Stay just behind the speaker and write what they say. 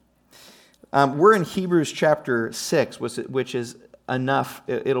We're in Hebrews chapter 6, which is enough.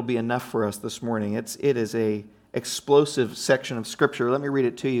 It'll be enough for us this morning. It is a explosive section of Scripture. Let me read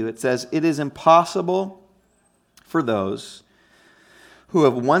it to you. It says, "It is impossible for those who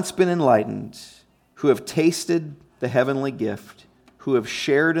have once been enlightened, who have tasted the heavenly gift, who have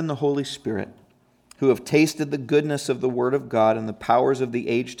shared in the Holy Spirit, who have tasted the goodness of the Word of God and the powers of the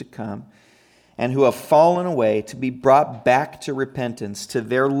age to come, and who have fallen away, to be brought back to repentance. To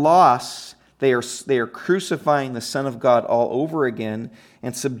their loss, they are crucifying the Son of God all over again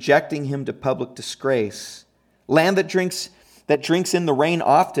and subjecting him to public disgrace. Land that drinks in the rain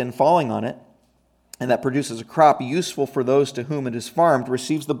often, falling on it, and that produces a crop useful for those to whom it is farmed,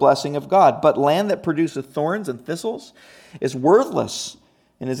 receives the blessing of God. But land that produces thorns and thistles is worthless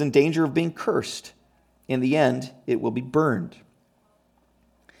and is in danger of being cursed. In the end, it will be burned.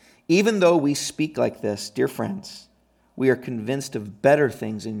 Even though we speak like this, dear friends, we are convinced of better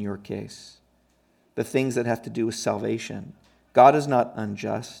things in your case, the things that have to do with salvation. God is not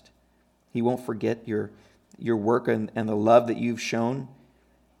unjust. He won't forget your work and the love that you've shown.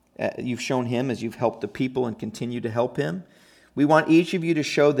 You've shown him as you've helped the people and continue to help him. We want each of you to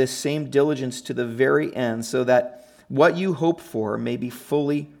show this same diligence to the very end so that what you hope for may be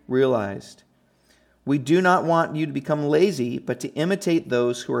fully realized. We do not want you to become lazy, but to imitate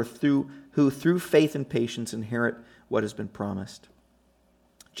those who through faith and patience inherit what has been promised."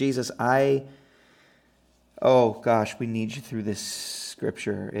 Jesus, we need you through this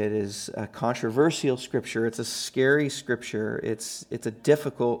Scripture. It is a controversial Scripture. It's a scary Scripture. It's a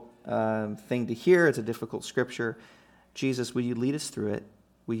difficult thing to hear. It's a difficult Scripture. Jesus, will you lead us through it?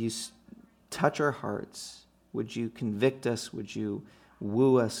 Will you touch our hearts? Would you convict us? Would you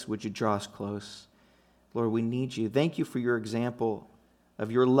woo us? Would you draw us close? Lord, we need you. Thank you for your example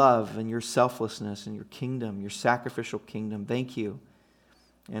of your love and your selflessness and your kingdom, your sacrificial kingdom. Thank you.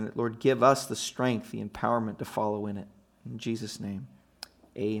 And Lord, give us the strength, the empowerment to follow in it. In Jesus' name,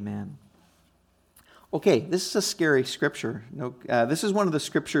 amen. Okay, this is a scary Scripture. This is one of the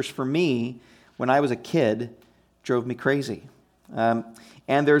Scriptures for me, when I was a kid, drove me crazy. And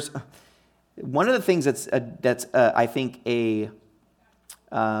there's one of the things that's I think a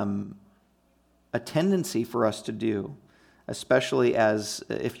tendency for us to do, especially as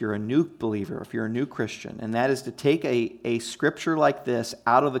if you're a new believer, if you're a new Christian, and that is to take a Scripture like this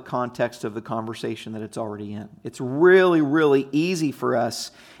out of the context of the conversation that it's already in. It's really, really easy for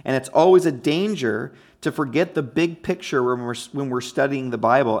us, and it's always a danger to forget the big picture when we're studying the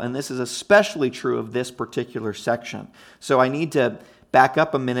Bible, and this is especially true of this particular section. So I need to back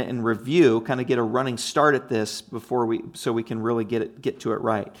up a minute and review, kind of get a running start at this so we can really get to it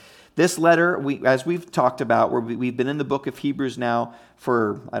right. This letter, as we've talked about, we've been in the book of Hebrews now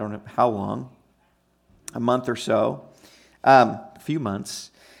for, I don't know how long, a month or so, a few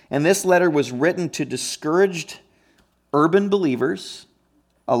months. And this letter was written to discouraged urban believers,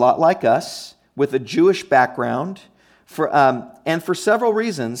 a lot like us, with a Jewish background, and for several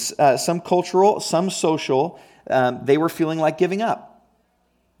reasons, some cultural, some social. They were feeling like giving up.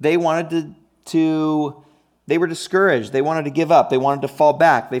 They wanted They were discouraged. They wanted to give up. They wanted to fall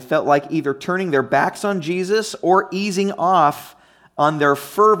back. They felt like either turning their backs on Jesus or easing off on their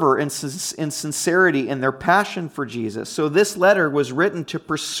fervor and sincerity and their passion for Jesus. So this letter was written to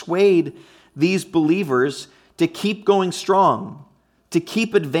persuade these believers to keep going strong, to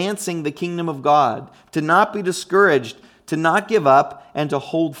keep advancing the kingdom of God, to not be discouraged, to not give up, and to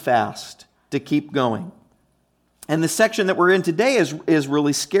hold fast, to keep going. And the section that we're in today is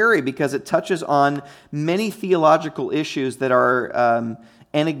really scary because it touches on many theological issues that are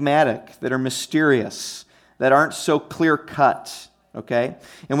enigmatic, that are mysterious, that aren't so clear-cut, okay?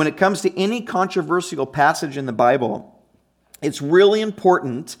 And when it comes to any controversial passage in the Bible, it's really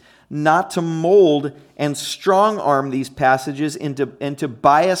important not to mold and strong-arm these passages into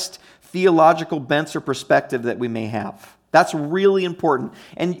biased theological bents or perspective that we may have. That's really important.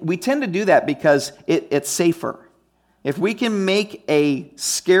 And we tend to do that because it's safer. If we can make a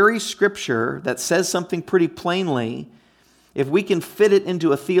scary Scripture that says something pretty plainly, if we can fit it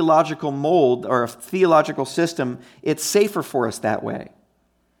into a theological mold or a theological system, it's safer for us that way.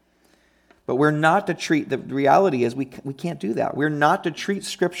 But we're not to treat, the reality is we can't do that. We're not to treat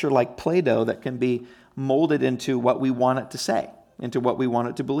Scripture like Play-Doh that can be molded into what we want it to say, into what we want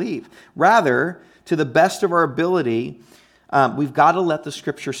it to believe. Rather, to the best of our ability, we've got to let the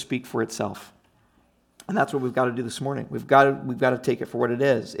Scripture speak for itself. And that's what we've got to do this morning. We've got to take it for what it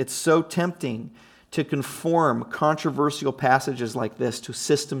is. It's so tempting to conform controversial passages like this to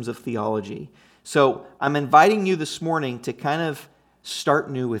systems of theology. So I'm inviting you this morning to kind of start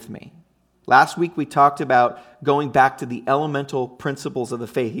new with me. Last week we talked about going back to the elemental principles of the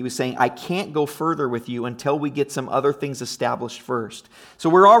faith. He was saying, I can't go further with you until we get some other things established first. So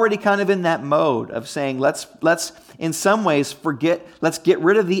we're already kind of in that mode of saying, let's in some ways let's get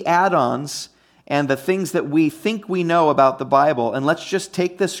rid of the add-ons and the things that we think we know about the Bible, and let's just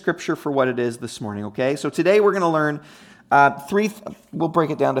take this scripture for what it is this morning, okay? So today we're going to learn we'll break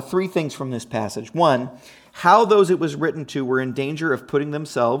it down to three things from this passage. One, how those it was written to were in danger of putting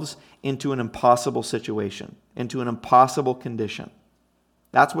themselves into an impossible situation, into an impossible condition.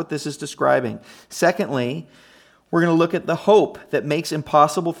 That's what this is describing. Secondly, we're going to look at the hope that makes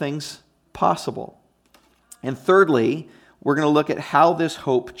impossible things possible. And thirdly, we're going to look at how this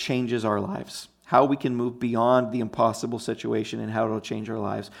hope changes our lives, how we can move beyond the impossible situation and how it'll change our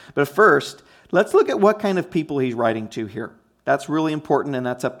lives. But first, let's look at what kind of people he's writing to here. That's really important, and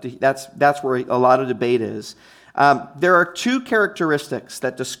that's where a lot of debate is. There are two characteristics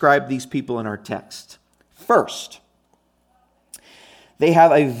that describe these people in our text. First, they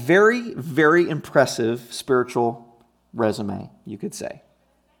have a very, very impressive spiritual resume, you could say.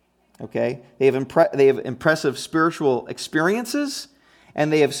 Okay? They have impressive spiritual experiences,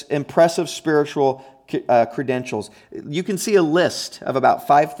 and they have impressive spiritual credentials. You can see a list of about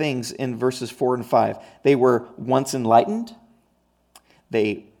 5 things in verses 4 and 5. They were once enlightened.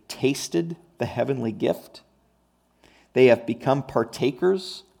 They tasted the heavenly gift. They have become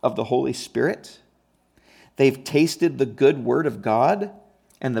partakers of the Holy Spirit. They've tasted the good word of God,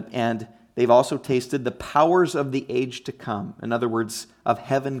 and they've also tasted the powers of the age to come. In other words, of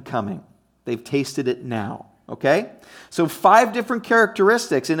heaven coming. They've tasted it now. Okay? So 5 different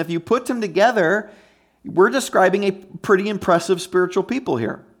characteristics, and if you put them together, we're describing a pretty impressive spiritual people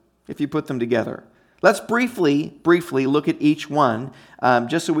here, if you put them together. Let's briefly look at each one,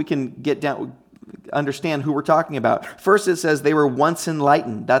 just so we can understand who we're talking about. First, it says they were once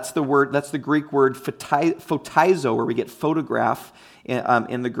enlightened. That's the Greek word photizo, where we get photograph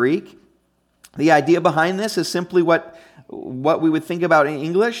in the Greek. The idea behind this is simply what we would think about in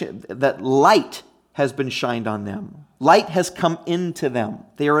English, that light has been shined on them. Light has come into them.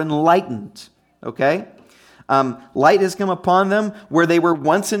 They are enlightened. Okay? Light has come upon them. Where they were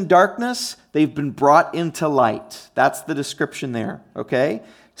once in darkness, they've been brought into light. That's the description there. Okay?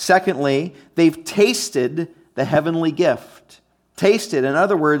 Secondly, they've tasted the heavenly gift. Tasted, in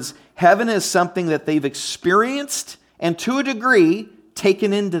other words, heaven is something that they've experienced and to a degree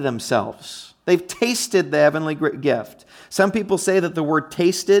taken into themselves. They've tasted the heavenly gift. Some people say that the word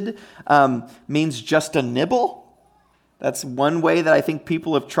tasted means just a nibble. That's one way that I think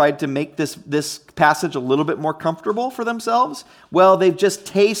people have tried to make this passage a little bit more comfortable for themselves. Well, they've just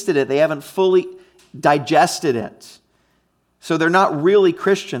tasted it. They haven't fully digested it. So they're not really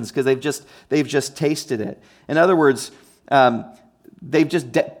Christians because they've just tasted it. In other words, they've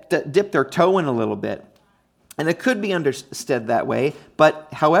just dipped their toe in a little bit. And it could be understood that way, but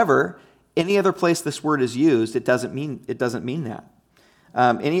however, any other place this word is used, it doesn't mean that.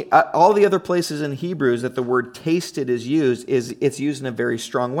 All the other places in Hebrews that the word tasted is used, it's used in a very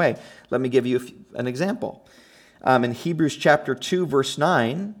strong way. Let me give you an example. In Hebrews chapter 2, verse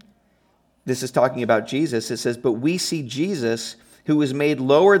 9, this is talking about Jesus. It says, "But we see Jesus, who was made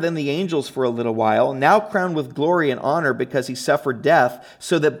lower than the angels for a little while, now crowned with glory and honor because he suffered death,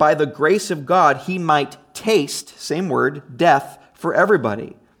 so that by the grace of God he might taste," same word, death, "for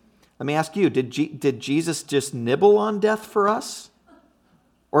everybody." Let me ask you, did Jesus just nibble on death for us?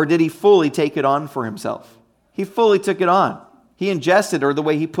 Or did he fully take it on for himself? He fully took it on. He ingested, or the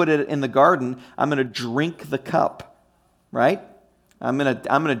way he put it in the garden, I'm going to drink the cup, right? I'm going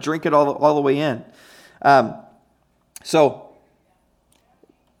to drink it all the way in. So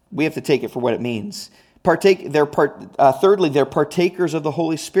we have to take it for what it means. Thirdly, they're partakers of the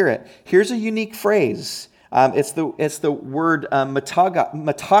Holy Spirit. Here's a unique phrase. It's the word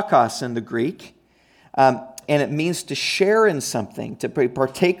metakos in the Greek. And it means to share in something. To be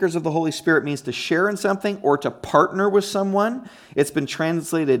partakers of the Holy Spirit means to share in something or to partner with someone. It's been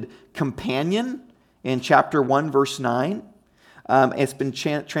translated companion in chapter 1, verse 9. It's been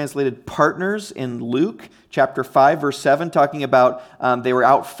translated partners in Luke chapter 5, verse 7, talking about they were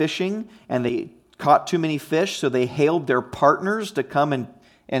out fishing and they caught too many fish, so they hailed their partners to come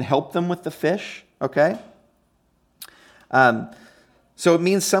and help them with the fish. Okay? So it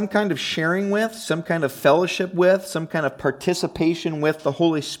means some kind of sharing with, some kind of fellowship with, some kind of participation with the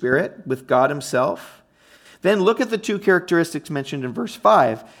Holy Spirit, with God himself. Then look at the 2 characteristics mentioned in verse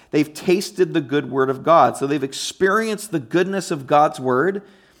 5. They've tasted the good word of God. So they've experienced the goodness of God's word,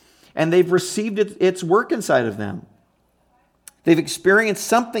 and they've received its work inside of them. They've experienced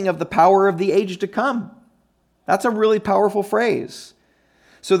something of the power of the age to come. That's a really powerful phrase.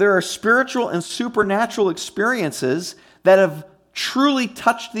 So there are spiritual and supernatural experiences that have truly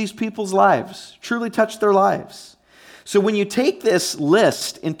touched these people's lives, truly touched their lives. So when you take this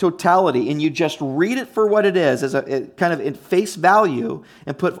list in totality and you just read it for what it is, as a kind of in face value,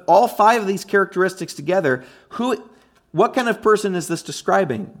 and put all 5 of these characteristics together, what kind of person is this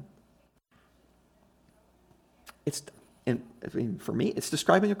describing? For me, it's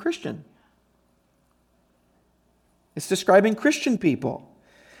describing a Christian. It's describing Christian people.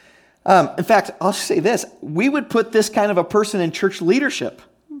 In fact, I'll say this. We would put this kind of a person in church leadership.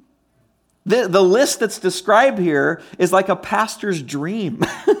 The list that's described here is like a pastor's dream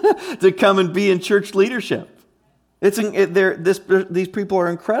to come and be in church leadership. These people are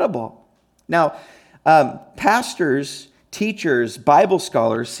incredible. Now, pastors, teachers, Bible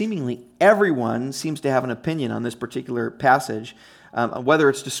scholars, seemingly everyone seems to have an opinion on this particular passage, whether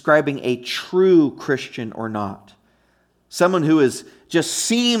it's describing a true Christian or not. Someone who just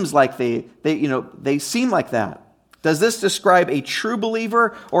seems like they seem like that. Does this describe a true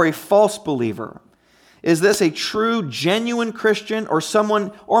believer or a false believer? Is this a true, genuine Christian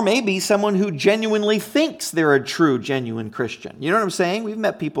or maybe someone who genuinely thinks they're a true, genuine Christian? You know what I'm saying? We've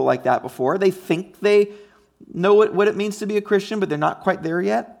met people like that before. They think they know what it means to be a Christian, but they're not quite there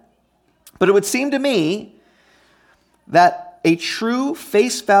yet. But it would seem to me that a true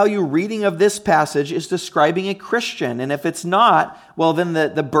face value reading of this passage is describing a Christian. And if it's not, well, then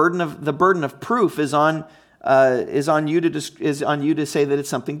the burden of proof is on you to say that it's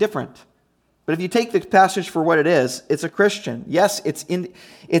something different. But if you take the passage for what it is, it's a Christian. Yes,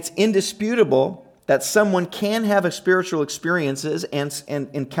 it's indisputable that someone can have a spiritual experiences and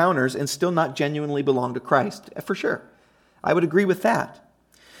encounters and still not genuinely belong to Christ. For sure. I would agree with that.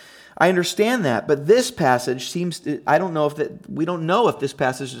 I understand that, but this passage we don't know if this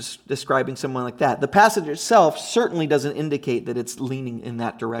passage is describing someone like that. The passage itself certainly doesn't indicate that it's leaning in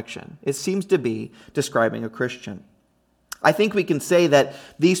that direction. It seems to be describing a Christian. I think we can say that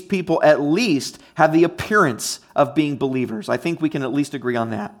these people at least have the appearance of being believers. I think we can at least agree on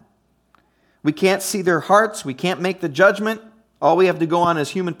that. We can't see their hearts. We can't make the judgment. All we have to go on is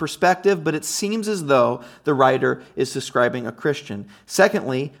human perspective, but it seems as though the writer is describing a Christian.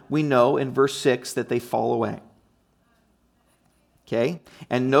 Secondly, we know in verse 6 that they fall away. Okay?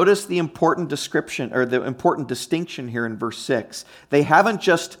 And notice the important description, or the important distinction here in verse 6. They haven't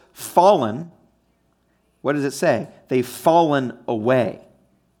just fallen. What does it say? They've fallen away.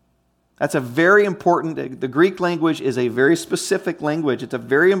 That's a very important, the Greek language is a very specific language. It's a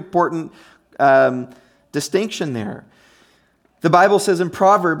very important distinction there. The Bible says in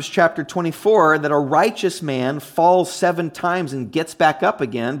Proverbs chapter 24 that a righteous man falls 7 times and gets back up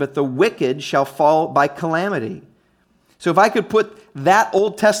again, but the wicked shall fall by calamity. So if I could put that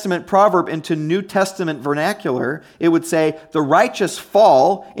Old Testament proverb into New Testament vernacular, it would say, the righteous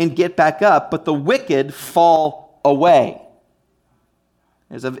fall and get back up, but the wicked fall away.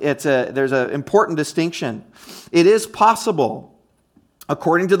 There's an important distinction. It is possible,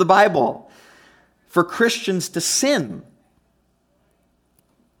 according to the Bible, for Christians to sin,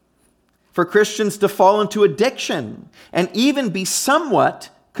 for Christians to fall into addiction, and even be somewhat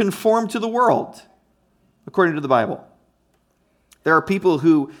conformed to the world, according to the Bible. There are people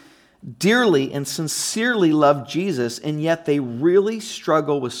who dearly and sincerely love Jesus, and yet they really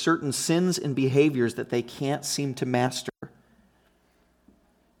struggle with certain sins and behaviors that they can't seem to master.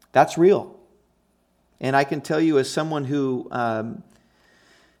 That's real. And I can tell you, as someone who, for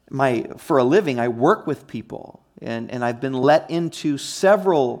a living, I work with people, and I've been let into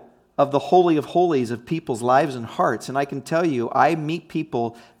several of the Holy of Holies of people's lives and hearts. And I can tell you, I meet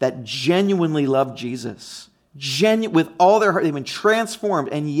people that genuinely love Jesus. With all their heart, they've been transformed,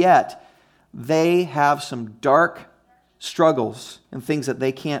 and yet they have some dark struggles and things that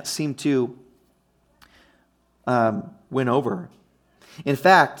they can't seem to win over. In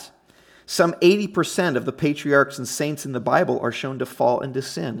fact, some 80% of the patriarchs and saints in the Bible are shown to fall into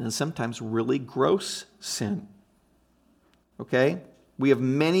sin, and sometimes really gross sin. Okay? We have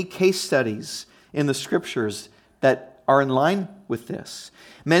many case studies in the Scriptures that are in line with this.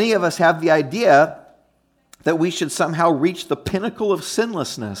 Many of us have the idea that we should somehow reach the pinnacle of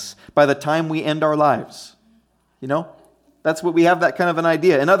sinlessness by the time we end our lives. You know? That's what we have, that kind of an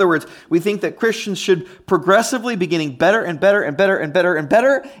idea. In other words, we think that Christians should progressively be getting better and better and better and better and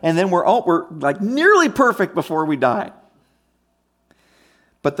better, and then we're like nearly perfect before we die.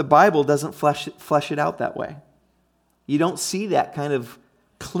 But the Bible doesn't flesh it out that way. You don't see that kind of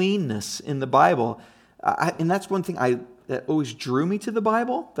cleanness in the Bible. And that's one thing that always drew me to the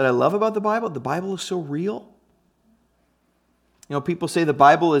Bible, that I love about the Bible. The Bible is so real. You know, people say the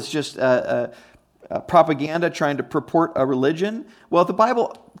Bible is just propaganda trying to purport a religion. Well, the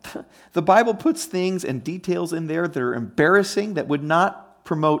Bible puts things and details in there that are embarrassing, that would not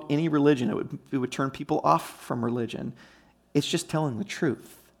promote any religion. It would turn people off from religion. It's just telling the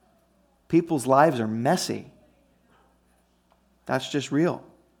truth. People's lives are messy. That's just real.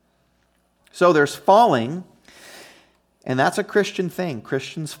 So there's falling, and that's a Christian thing.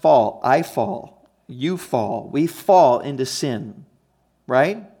 Christians fall. I fall. You fall. We fall into sin,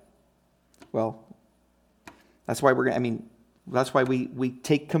 right? Well, that's why that's why we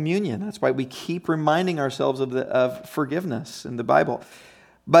take communion. That's why we keep reminding ourselves of forgiveness in the Bible.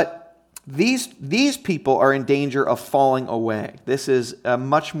 But these people are in danger of falling away. This is a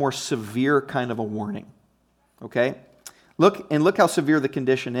much more severe kind of a warning. Okay? Look how severe the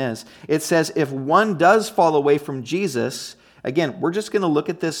condition is. It says if one does fall away from Jesus, again, we're just going to look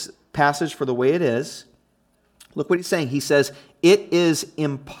at this passage for the way it is. Look what he's saying. He says, it is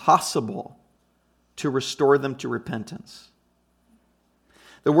impossible to restore them to repentance.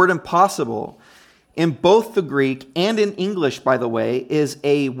 The word impossible, in both the Greek and in English, by the way, is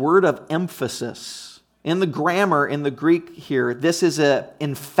a word of emphasis. In the grammar, in the Greek here, this is an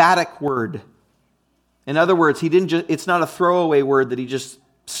emphatic word. In other words, it's not a throwaway word that he just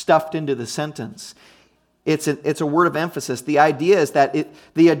stuffed into the sentence. It's a word of emphasis. The idea is that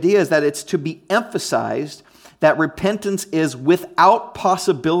it's to be emphasized that repentance is without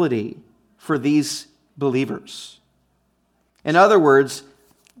possibility for these believers. In other words,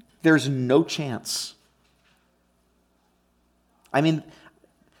 there's no chance. I mean,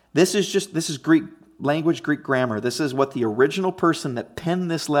 this is Greek language, Greek grammar. This is what the original person that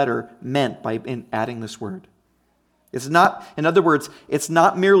penned this letter meant by adding this word. It's not, in other words, it's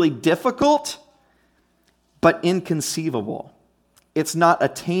not merely difficult, but inconceivable. It's not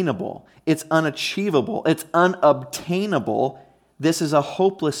attainable. It's unachievable. It's unobtainable. This is a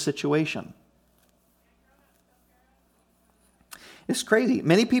hopeless situation. It's crazy.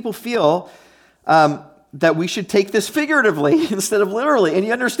 Many people feel that we should take this figuratively instead of literally, and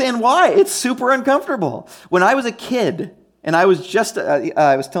you understand why. It's super uncomfortable. When I was a kid, and I was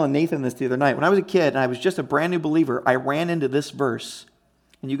telling Nathan this the other night, when I was a kid and I was just a brand new believer, I ran into this verse.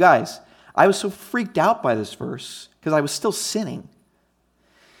 And you guys, I was so freaked out by this verse because I was still sinning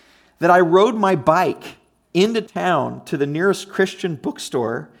that I rode my bike into town to the nearest Christian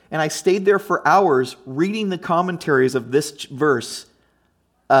bookstore, and I stayed there for hours reading the commentaries of this verse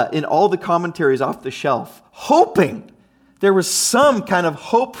in all the commentaries off the shelf, hoping there was some kind of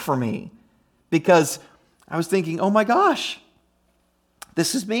hope for me, because I was thinking, oh my gosh,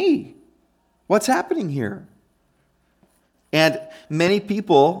 this is me. What's happening here? And many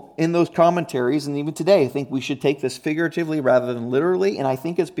people in those commentaries, and even today, think we should take this figuratively rather than literally, and I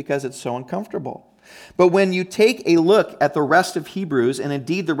think it's because it's so uncomfortable. But when you take a look at the rest of Hebrews, and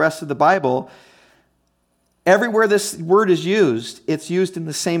indeed the rest of the Bible, everywhere this word is used, it's used in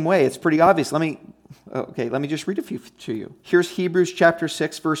the same way. It's pretty obvious. Let me just read a few to you. Here's Hebrews chapter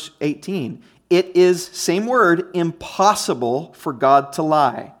 6, verse 18. It is, same word, impossible for God to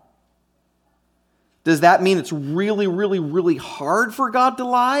lie. Does that mean it's really, really, really hard for God to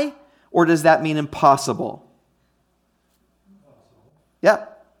lie? Or does that mean impossible? Yeah.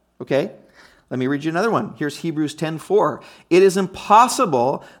 Okay. Let me read you another one. Here's Hebrews 10:4. It is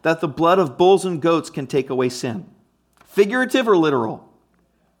impossible that the blood of bulls and goats can take away sin. Figurative or literal?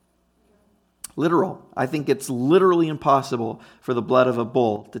 Literal. I think it's literally impossible for the blood of a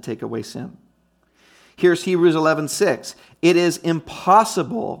bull to take away sin. Here's Hebrews 11:6. It is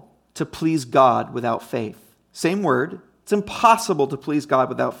impossible to please God without faith. Same word. It's impossible to please God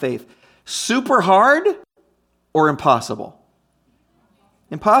without faith. Super hard or impossible?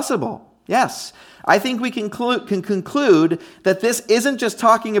 Impossible. Yes. I think we can conclude that this isn't just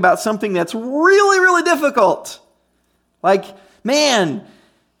talking about something that's really, really difficult. Like, man,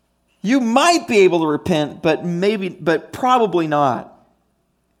 you might be able to repent, but probably not.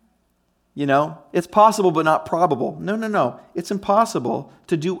 You know, it's possible but not probable. No. It's impossible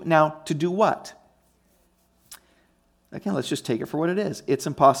to do. Now, to do what? Again, let's just take it for what it is. It's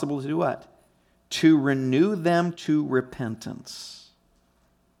impossible to do what? To renew them to repentance.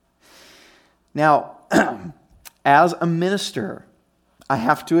 Now, as a minister, I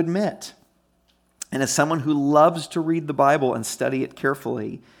have to admit, and as someone who loves to read the Bible and study it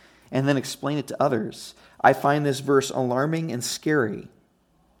carefully and then explain it to others, I find this verse alarming and scary.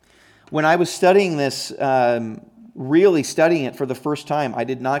 When I was studying this, really studying it for the first time, I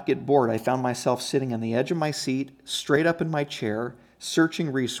did not get bored. I found myself sitting on the edge of my seat, straight up in my chair,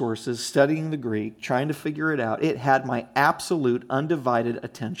 searching resources, studying the Greek, trying to figure it out. It had my absolute undivided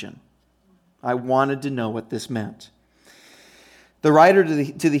attention. I wanted to know what this meant. The writer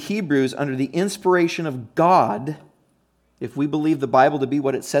to the Hebrews, under the inspiration of God, if we believe the Bible to be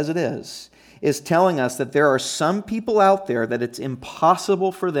what it says it is telling us that there are some people out there that it's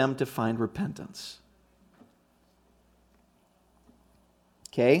impossible for them to find repentance.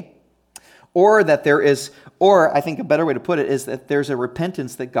 Okay? Or that there is, or I think a better way to put it is that there's a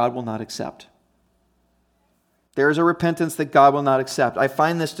repentance that God will not accept. There is a repentance that God will not accept. I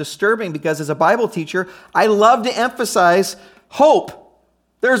find this disturbing because as a Bible teacher, I love to emphasize hope.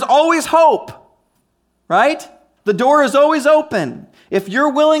 There's always hope, right? The door is always open. If you're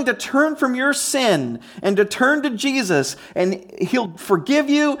willing to turn from your sin and to turn to Jesus, and He'll forgive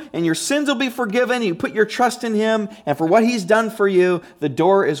you and your sins will be forgiven, you put your trust in Him and for what He's done for you, the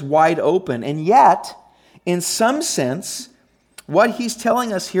door is wide open. And yet, in some sense, what he's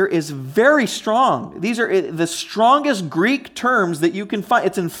telling us here is very strong. These are the strongest Greek terms that you can find.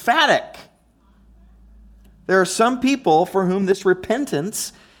 It's emphatic. There are some people for whom this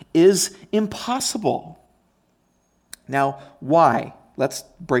repentance is impossible. Now, why? Let's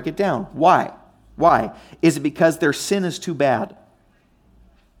break it down. Why? Why? Is it because their sin is too bad?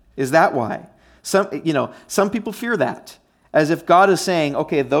 Is that why? Some people fear that. As if God is saying,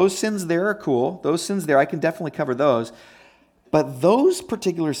 okay, those sins there are cool. Those sins there, I can definitely cover those. But those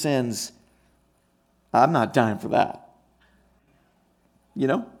particular sins, I'm not dying for that.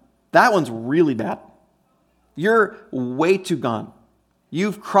 That one's really bad. You're way too gone.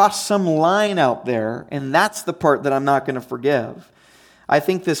 You've crossed some line out there, and that's the part that I'm not going to forgive. I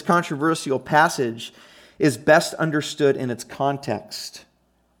think this controversial passage is best understood in its context.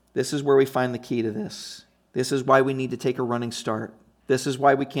 This is where we find the key to this. This is why we need to take a running start. This is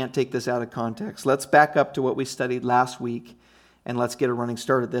why we can't take this out of context. Let's back up to what we studied last week, and let's get a running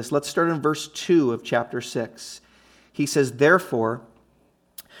start at this. Let's start in verse 2 of chapter 6. He says, "Therefore,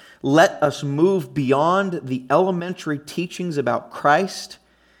 let us move beyond the elementary teachings about Christ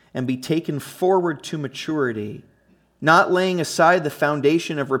and be taken forward to maturity, not laying aside the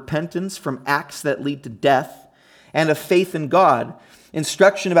foundation of repentance from acts that lead to death and of faith in God,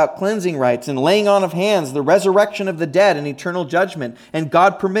 instruction about cleansing rites and laying on of hands, the resurrection of the dead and eternal judgment, and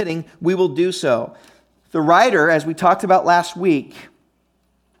God permitting, we will do so." The writer, as we talked about last week,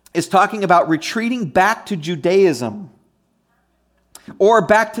 is talking about retreating back to Judaism, or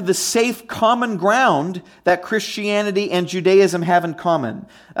back to the safe common ground that Christianity and Judaism have in common.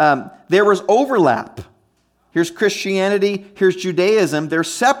 There was overlap. Here's Christianity, here's Judaism. They're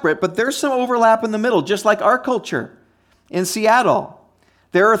separate, but there's some overlap in the middle, just like our culture in Seattle.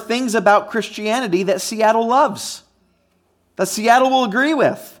 There are things about Christianity that Seattle loves, that Seattle will agree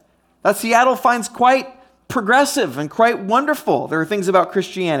with, that Seattle finds quite progressive and quite wonderful. There are things about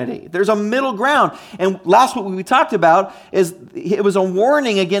Christianity. There's a middle ground. And last what we talked about is it was a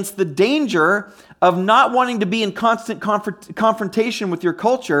warning against the danger of not wanting to be in constant confrontation with your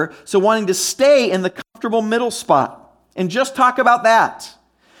culture, so wanting to stay in the comfortable middle spot and just talk about that.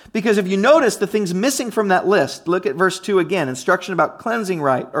 Because if you notice the things missing from that list, look at verse 2 again, instruction about cleansing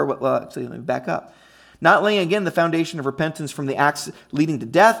right, actually let me back up. Not laying again the foundation of repentance from the acts leading to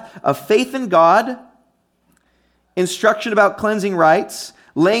death, of faith in God, instruction about cleansing rites,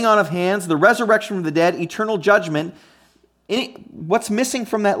 laying on of hands, the resurrection from the dead, eternal judgment. What's missing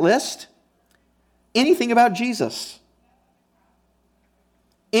from that list? Anything about Jesus.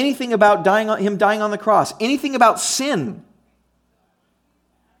 Anything about Him dying on the cross. Anything about sin.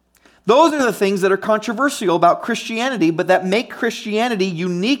 Those are the things that are controversial about Christianity, but that make Christianity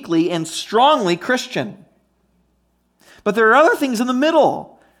uniquely and strongly Christian. But there are other things in the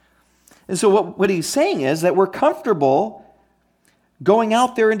middle. And so what he's saying is that we're comfortable going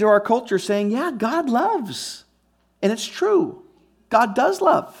out there into our culture saying, yeah, God loves. And it's true. God does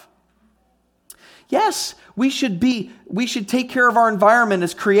love. Yes, we should take care of our environment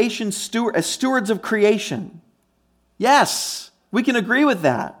as as stewards of creation. Yes, we can agree with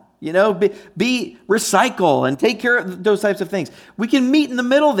that. Be recycle and take care of those types of things. We can meet in the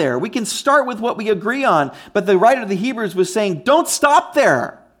middle there. We can start with what we agree on. But the writer of the Hebrews was saying, don't stop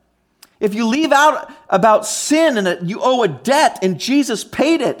there. If you leave out about sin and you owe a debt and Jesus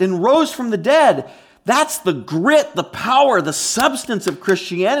paid it and rose from the dead, that's the grit, the power, the substance of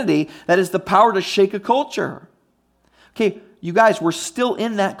Christianity that is the power to shake a culture. Okay, you guys, we're still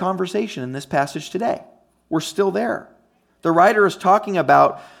in that conversation in this passage today. We're still there. The writer is talking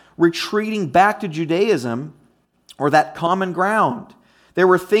about retreating back to Judaism or that common ground. There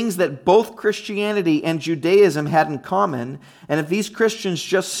were things that both Christianity and Judaism had in common, and if these Christians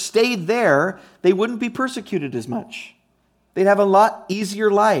just stayed there, they wouldn't be persecuted as much. They'd have a lot easier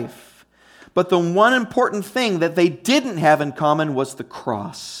life. But the one important thing that they didn't have in common was the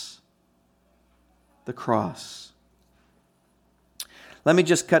cross. The cross. Let me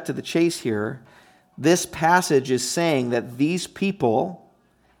just cut to the chase here. This passage is saying that these people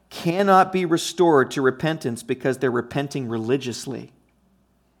cannot be restored to repentance because they're repenting religiously.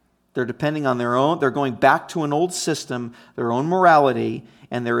 They're depending on their own, they're going back to an old system, their own morality,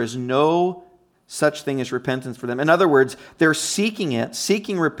 and there is no such thing as repentance for them. In other words, they're seeking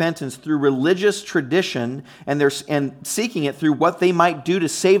repentance through religious tradition, and seeking it through what they might do to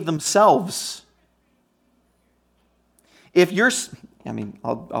save themselves.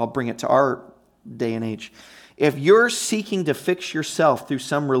 I'll bring it to our day and age. If you're seeking to fix yourself through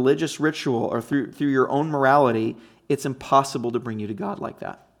some religious ritual or through your own morality, it's impossible to bring you to God like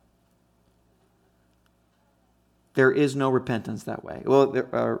that. There is no repentance that way.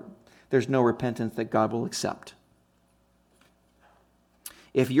 Well, there's no repentance that God will accept.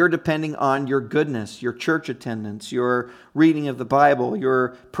 If you're depending on your goodness, your church attendance, your reading of the Bible,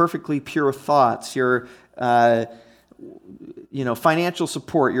 your perfectly pure thoughts, your financial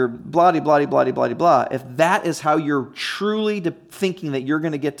support, your blah, blah, blah, blah, blah, blah. If that is how you're truly thinking that you're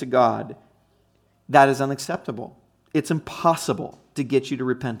going to get to God, that is unacceptable. It's impossible to get you to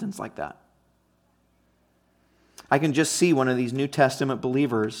repentance like that. I can just see one of these New Testament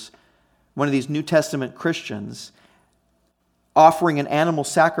believers, one of these New Testament Christians, offering an animal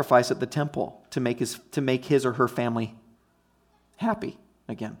sacrifice at the temple to make his or her family happy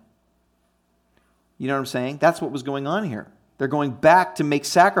again. You know what I'm saying? That's what was going on here. They're going back to make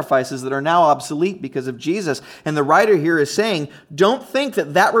sacrifices that are now obsolete because of Jesus. And the writer here is saying, don't think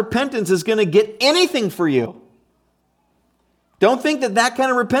that repentance is going to get anything for you. Don't think that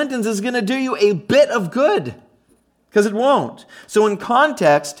kind of repentance is going to do you a bit of good, because it won't. So in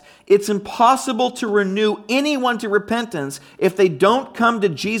context, it's impossible to renew anyone to repentance if they don't come to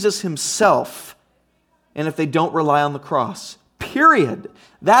Jesus himself and if they don't rely on the cross. Period.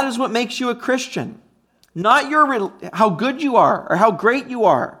 That is what makes you a Christian. Not how good you are or how great you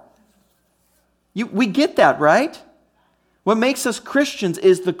are. We get that, right? What makes us Christians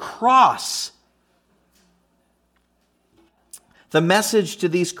is the cross. The message to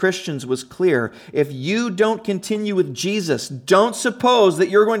these Christians was clear. If you don't continue with Jesus, don't suppose that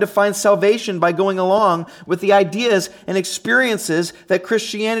you're going to find salvation by going along with the ideas and experiences that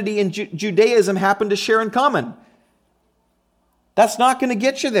Christianity and Judaism happen to share in common. That's not going to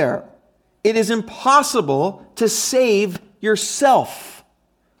get you there. It is impossible to save yourself.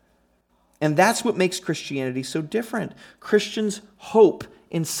 And that's what makes Christianity so different. Christians hope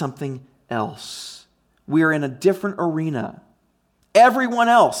in something else. We are in a different arena. Everyone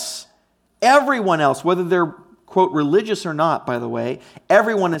else, whether they're, quote, religious or not, by the way,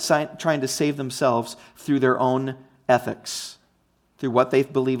 everyone is trying to save themselves through their own ethics, through what they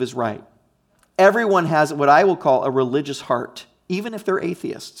believe is right. Everyone has what I will call a religious heart, even if they're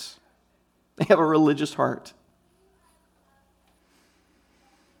atheists. They have a religious heart.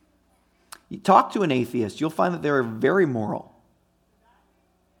 You talk to an atheist, you'll find that they're very moral.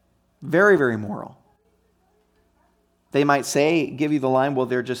 Very, very moral. They might give you the line, well,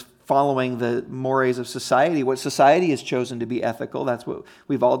 they're just following the mores of society. What society has chosen to be ethical, that's what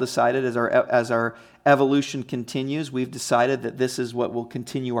we've all decided as our evolution continues. We've decided that this is what will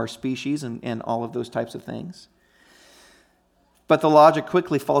continue our species and all of those types of things. But the logic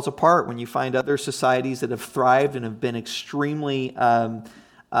quickly falls apart when you find other societies that have thrived and have been extremely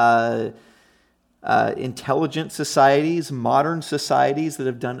intelligent societies, modern societies that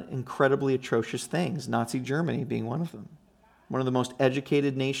have done incredibly atrocious things. Nazi Germany being one of them. One of the most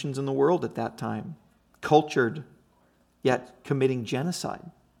educated nations in the world at that time. Cultured, yet committing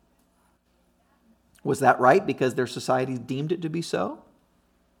genocide. Was that right because their society deemed it to be so?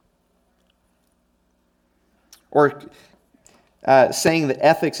 Or saying that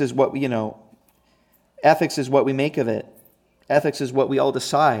ethics is what we make of it. Ethics is what we all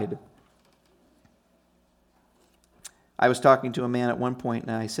decide. I was talking to a man at one point,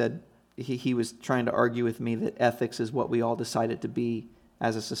 and I said, he was trying to argue with me that ethics is what we all decided to be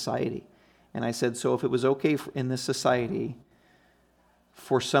as a society. And I said, so if it was okay in this society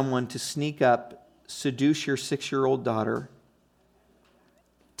for someone to sneak up, seduce your 6-year-old daughter,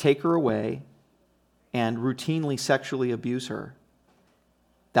 take her away, and routinely sexually abuse her,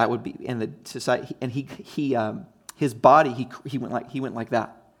 that would be in the society. And his body, he went like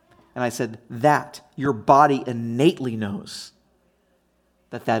that. And I said, that your body innately knows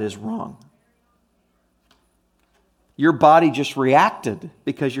that is wrong. Your body just reacted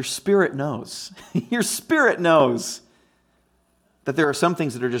because your spirit knows. Your spirit knows that there are some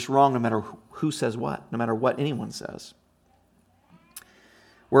things that are just wrong no matter who says what, no matter what anyone says.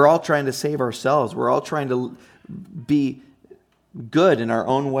 We're all trying to save ourselves. We're all trying to be good in our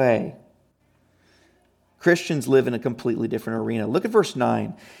own way. Christians live in a completely different arena. Look at verse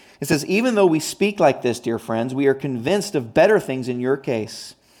 9. It says, even though we speak like this, dear friends, we are convinced of better things in your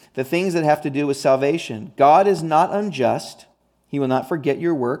case, the things that have to do with salvation. God is not unjust. He will not forget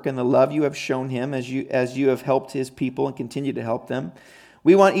your work and the love you have shown him as you have helped his people and continue to help them.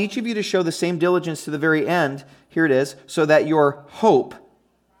 We want each of you to show the same diligence to the very end. Here it is, so that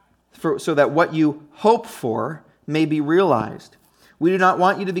what you hope for may be realized. We do not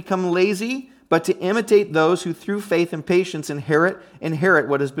want you to become lazy, but to imitate those who through faith and patience inherit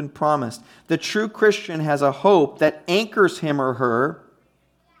what has been promised. The true Christian has a hope that anchors him or her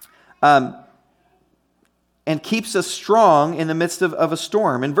and keeps us strong in the midst of a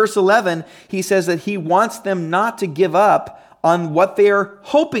storm. In verse 11, he says that he wants them not to give up on what they are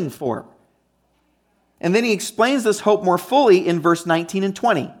hoping for. And then he explains this hope more fully in verse 19 and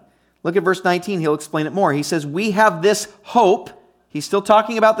 20. Look at verse 19, he'll explain it more. He says, we have this hope. He's still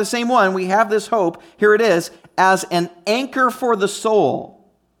talking about the same one. We have this hope, here it is, as an anchor for the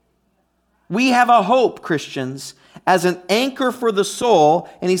soul. We have a hope, Christians, as an anchor for the soul.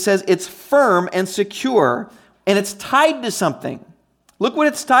 And he says it's firm and secure, and it's tied to something. Look what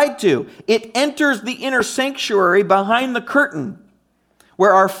it's tied to. It enters the inner sanctuary behind the curtain,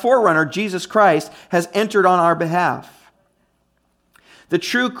 where our forerunner, Jesus Christ, has entered on our behalf. The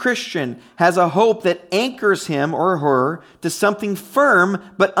true Christian has a hope that anchors him or her to something firm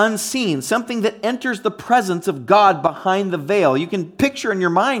but unseen, something that enters the presence of God behind the veil. You can picture in your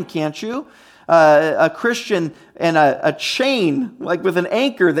mind, can't you? A Christian and a chain, like with an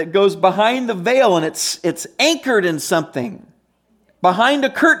anchor that goes behind the veil, and it's anchored in something, behind a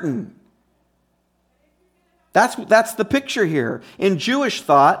curtain. That's the picture here. In Jewish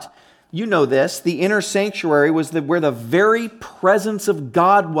thought, you know this, the inner sanctuary was where the very presence of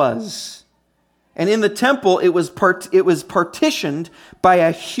God was. And in the temple, it was partitioned by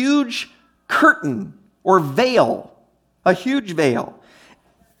a huge curtain or veil, a huge veil.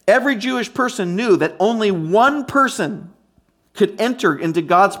 Every Jewish person knew that only one person could enter into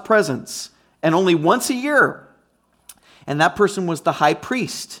God's presence, and only once a year. And that person was the high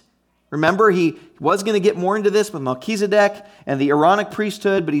priest. Remember, he was going to get more into this with Melchizedek and the Aaronic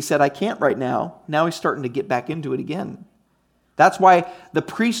priesthood, but he said, I can't right now. Now he's starting to get back into it again. That's why the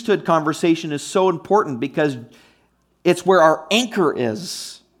priesthood conversation is so important, because it's where our anchor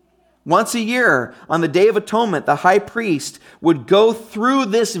is. Once a year, on the Day of Atonement, the high priest would go through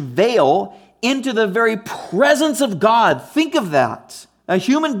this veil into the very presence of God. Think of that. A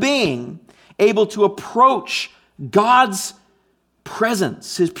human being able to approach God's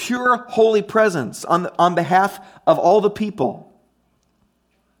presence, his pure, holy presence on behalf of all the people.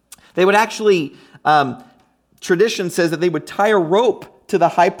 They would actually, tradition says that they would tie a rope to the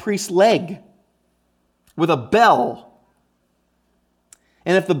high priest's leg with a bell.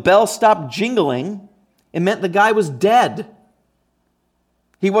 And if the bell stopped jingling, it meant the guy was dead.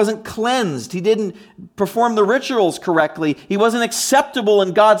 He wasn't cleansed. He didn't perform the rituals correctly. He wasn't acceptable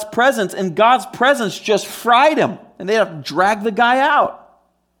in God's presence, and God's presence just fried him. And they have to drag the guy out.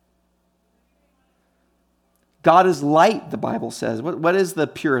 God is light, the Bible says. What is the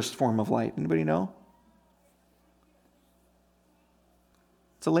purest form of light? Anybody know?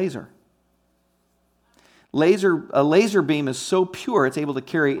 It's a laser. A laser beam is so pure, it's able to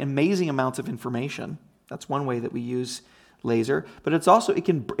carry amazing amounts of information. That's one way that we use laser. But it's also,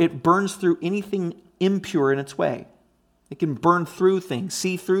 it burns through anything impure in its way. It can burn through things,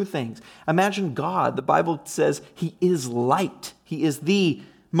 see through things. Imagine God. The Bible says he is light. He is the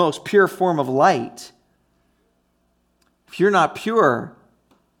most pure form of light. If you're not pure,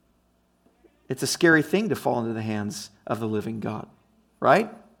 it's a scary thing to fall into the hands of the living God,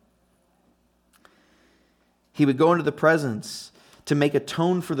 right? He would go into the presence to make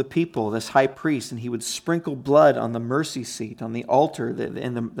atone for the people, this high priest, and he would sprinkle blood on the mercy seat, on the altar,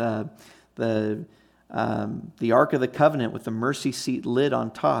 and the Ark of the Covenant with the mercy seat lid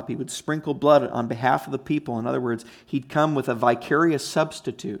on top. He would sprinkle blood on behalf of the people. In other words, he'd come with a vicarious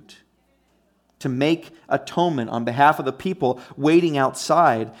substitute to make atonement on behalf of the people waiting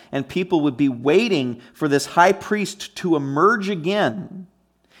outside. And people would be waiting for this high priest to emerge again.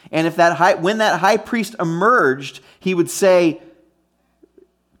 And when that high priest emerged, he would say,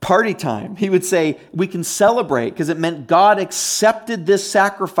 party time. He would say, we can celebrate, because it meant God accepted this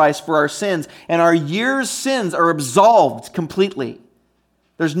sacrifice for our sins, and our year's sins are absolved completely.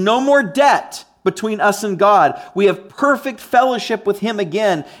 There's no more debt between us and God. We have perfect fellowship with him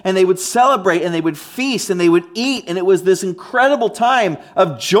again, and they would celebrate, and they would feast, and they would eat, and it was this incredible time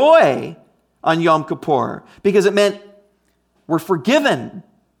of joy on Yom Kippur, because it meant we're forgiven.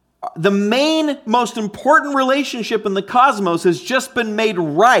 The main, most important relationship in the cosmos has just been made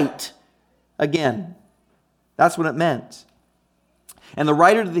right again. That's what it meant. And the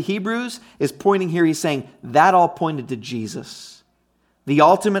writer to the Hebrews is pointing here, he's saying that all pointed to Jesus, the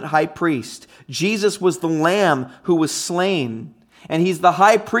ultimate high priest. Jesus was the lamb who was slain. And he's the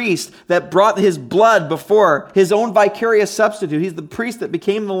high priest that brought his blood before his own vicarious substitute. He's the priest that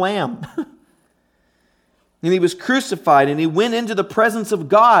became the lamb. And he was crucified and he went into the presence of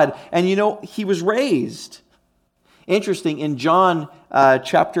God. And he was raised. Interesting, in John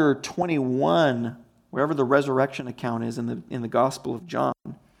chapter 21, wherever the resurrection account is in the Gospel of John,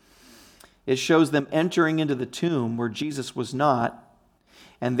 it shows them entering into the tomb where Jesus was not.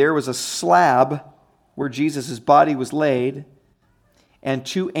 And there was a slab where Jesus' body was laid. And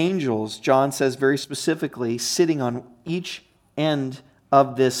two angels, John says very specifically, sitting on each end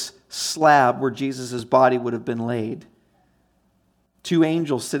of this slab where Jesus' body would have been laid. Two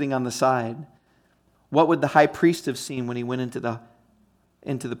angels sitting on the side. What would the high priest have seen when he went into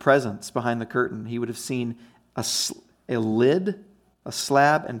the presence behind the curtain? He would have seen a lid, a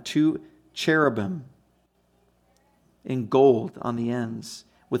slab, and two cherubim in gold on the ends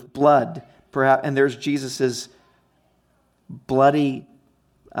with blood. Perhaps, and there's Jesus' bloody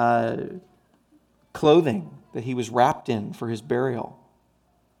clothing that he was wrapped in for his burial.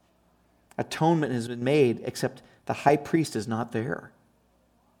 Atonement has been made, except the high priest is not there.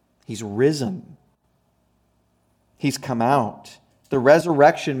 He's risen. He's come out. The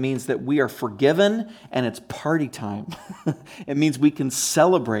resurrection means that we are forgiven and it's party time. It means we can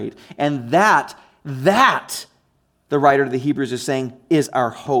celebrate. And that, the writer of the Hebrews is saying, is our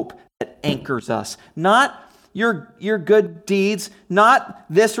hope that anchors us. Not your good deeds, not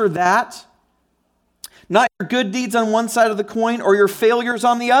this or that. Not your good deeds on one side of the coin or your failures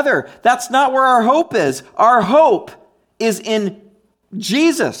on the other. That's not where our hope is. Our hope is in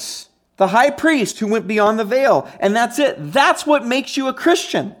Jesus, the high priest who went beyond the veil. And that's it. That's what makes you a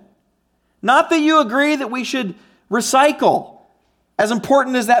Christian. Not that you agree that we should recycle, as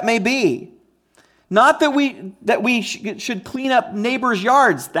important as that may be. Not that we should clean up neighbors'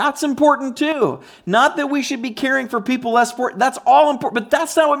 yards. That's important too. Not that we should be caring for people less fortunate. That's all important. But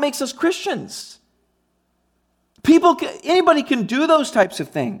that's not what makes us Christians. Anybody can do those types of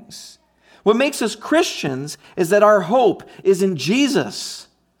things. What makes us Christians is that our hope is in Jesus.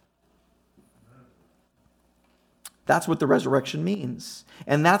 That's what the resurrection means.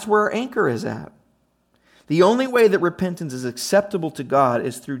 And that's where our anchor is at. The only way that repentance is acceptable to God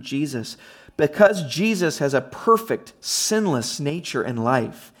is through Jesus. Because Jesus has a perfect, sinless nature and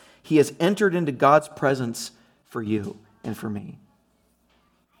life, he has entered into God's presence for you and for me.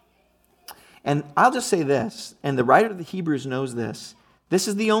 And I'll just say this, and the writer of the Hebrews knows this. This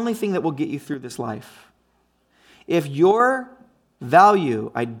is the only thing that will get you through this life. If your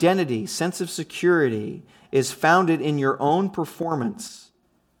value, identity, sense of security is founded in your own performance,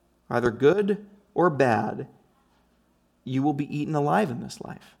 either good or bad, you will be eaten alive in this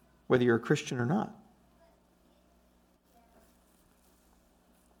life, whether you're a Christian or not.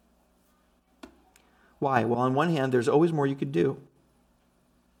 Why? Well, on one hand, there's always more you could do.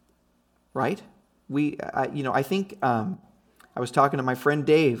 Right? I think I was talking to my friend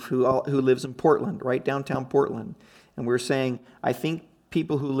Dave, who lives in Portland, right downtown Portland, and we were saying, I think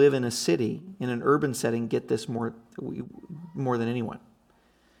people who live in a city, in an urban setting, get this more than anyone.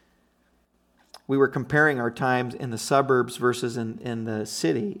 We were comparing our times in the suburbs versus in the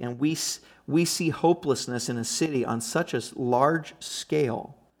city, and we see hopelessness in a city on such a large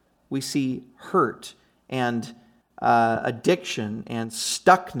scale. We see hurt and addiction and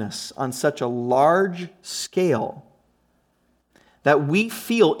stuckness on such a large scale that we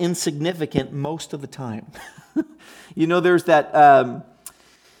feel insignificant most of the time. There's that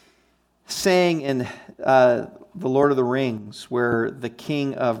saying in The Lord of the Rings where the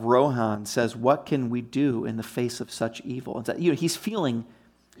king of Rohan says, "What can we do in the face of such evil?" And he's feeling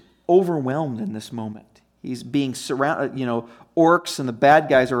overwhelmed in this moment. He's being surrounded, orcs and the bad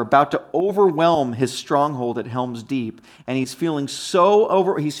guys are about to overwhelm his stronghold at Helm's Deep. And he's feeling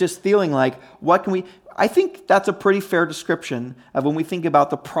he's just feeling like, what can we... I think that's a pretty fair description of when we think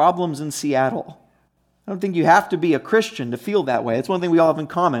about the problems in Seattle. I don't think you have to be a Christian to feel that way. It's one thing we all have in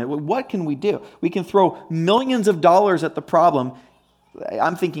common. What can we do? We can throw millions of dollars at the problem.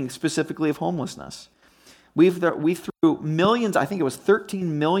 I'm thinking specifically of homelessness. We threw millions, I think it was $13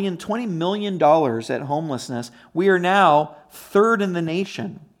 million, $20 million at homelessness. We are now third in the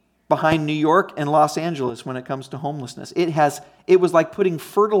nation behind New York and Los Angeles when it comes to homelessness. It was like putting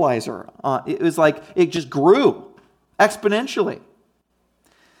fertilizer on. It was like it just grew exponentially.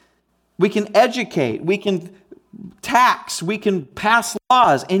 We can educate, we can tax, we can pass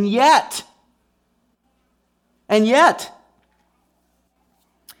laws, and yet, and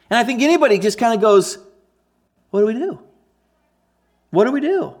I think anybody just kind of goes, what do we do? What do we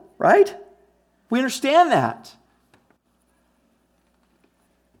do, right? We understand that.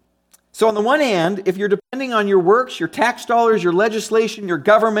 So on the one hand, if you're depending on your works, your tax dollars, your legislation, your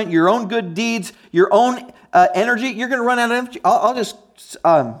government, your own good deeds, your own energy, you're going to run out of energy. I'll just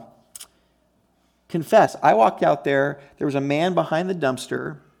confess. I walked out there. There was a man behind the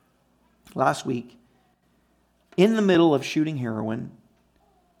dumpster last week in the middle of shooting heroin.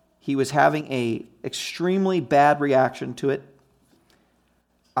 He was having an extremely bad reaction to it.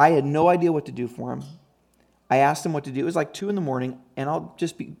 I had no idea what to do for him. I asked him what to do. It was like 2 a.m, and I'll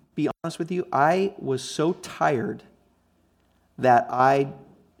just be honest with you. I was so tired that I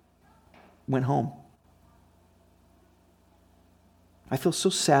went home. I feel so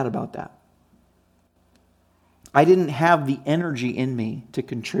sad about that. I didn't have the energy in me to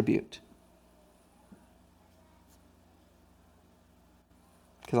contribute.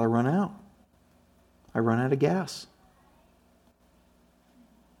 Because I run out. I run out of gas.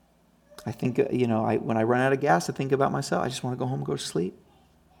 I think, when I run out of gas, I think about myself. I just want to go home and go to sleep.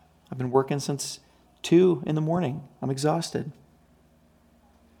 I've been working since 2 a.m. I'm exhausted.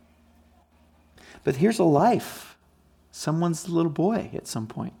 But here's a life. Someone's little boy at some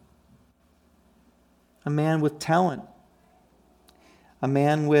point. A man with talent. A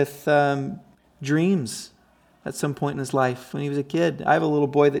man with dreams at some point in his life when he was a kid. I have a little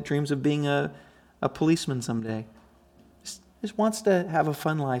boy that dreams of being a policeman someday. Just wants to have a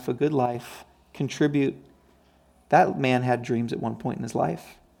fun life, a good life, contribute. That man had dreams at one point in his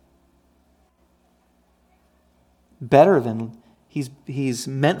life. Better than, he's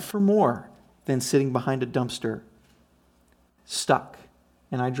meant for more than sitting behind a dumpster, stuck.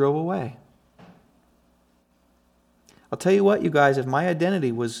 And I drove away. I'll tell you what, you guys, if my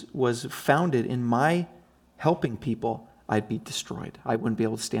identity was founded in my helping people, I'd be destroyed. I wouldn't be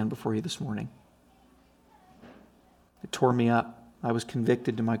able to stand before you this morning. It tore me up. I was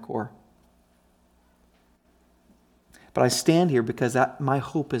convicted to my core. But I stand here because my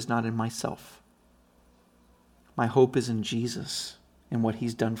hope is not in myself. My hope is in Jesus and what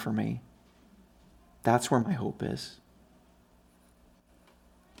He's done for me. That's where my hope is.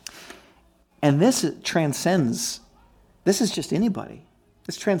 And this transcends, this is just anybody.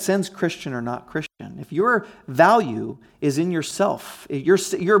 This transcends Christian or not Christian. If your value is in yourself,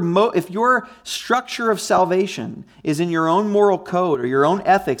 if your structure of salvation is in your own moral code or your own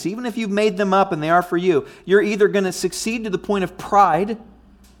ethics, even if you've made them up and they are for you, you're either going to succeed to the point of pride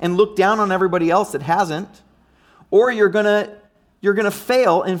and look down on everybody else that hasn't, or you're going to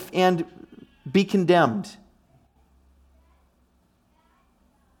fail and be condemned.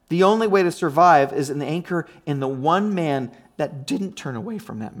 The only way to survive is an anchor in the one man that didn't turn away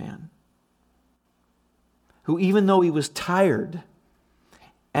from that man. Who, even though he was tired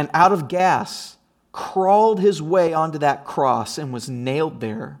and out of gas, crawled his way onto that cross and was nailed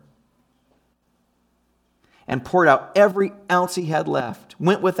there. And poured out every ounce he had left.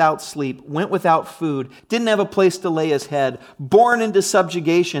 Went without sleep, went without food, didn't have a place to lay his head, born into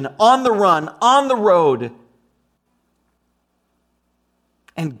subjugation, on the run, on the road.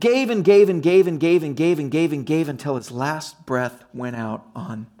 And gave and gave and gave and gave and gave and gave and gave until his last breath went out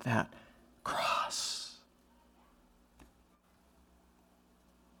on that cross.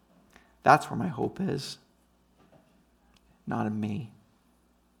 That's where my hope is, not in me.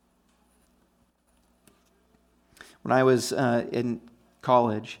 When I was in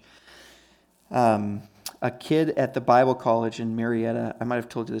college, a kid at the Bible college in Marietta, I might have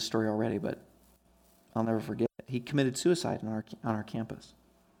told you this story already, but I'll never forget it. He committed suicide on our campus.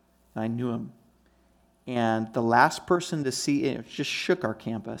 I knew him. And the last person to see, it just shook our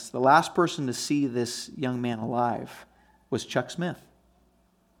campus. The last person to see this young man alive was Chuck Smith.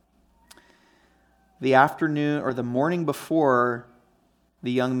 The afternoon or the morning before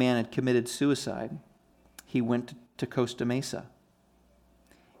the young man had committed suicide, he went to Costa Mesa.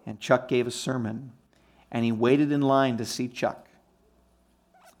 And Chuck gave a sermon. And he waited in line to see Chuck.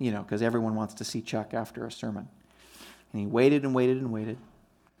 Because everyone wants to see Chuck after a sermon. And he waited and waited and waited.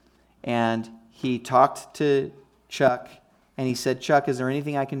 And he talked to Chuck, and he said, "Chuck, is there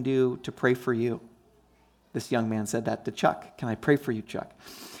anything I can do to pray for you?" This young man said that to Chuck. "Can I pray for you, Chuck?"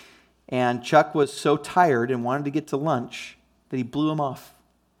 And Chuck was so tired and wanted to get to lunch that he blew him off.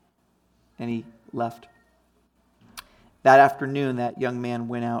 And he left. That afternoon, that young man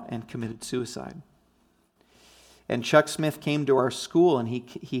went out and committed suicide. And Chuck Smith came to our school, and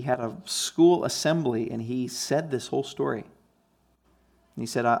he had a school assembly, and he said this whole story. And he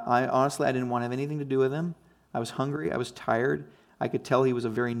said, I honestly, I didn't want to have anything to do with him. I was hungry. I was tired. I could tell he was a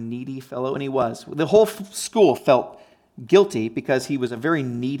very needy fellow, and he was. The whole school felt guilty because he was a very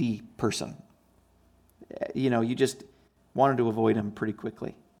needy person. you just wanted to avoid him pretty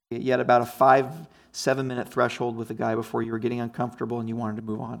quickly. You had about a 5-7 minute threshold with the guy before you were getting uncomfortable and you wanted to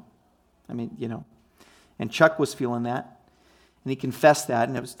move on. And Chuck was feeling that. And he confessed that,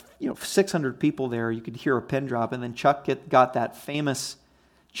 and it was 600 people there. You could hear a pin drop, and then Chuck got that famous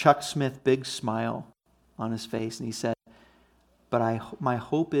Chuck Smith big smile on his face, and he said, "But my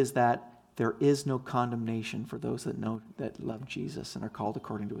hope is that there is no condemnation for those that love Jesus and are called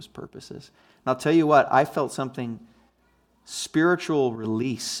according to his purposes." And I'll tell you what, I felt something spiritual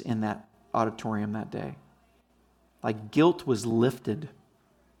release in that auditorium that day. Like guilt was lifted.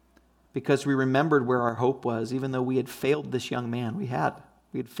 Because we remembered where our hope was, even though we had failed this young man. We had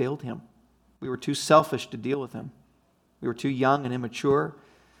failed him. We were too selfish to deal with him. We were too young and immature.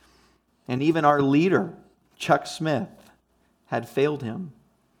 And even our leader, Chuck Smith, had failed him.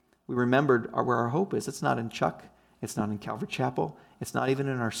 We remembered where our hope is. It's not in Chuck. It's not in Calvary Chapel. It's not even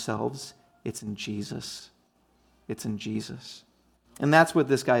in ourselves. It's in Jesus. It's in Jesus. And that's what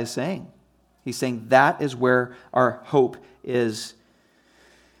this guy is saying. He's saying that is where our hope is.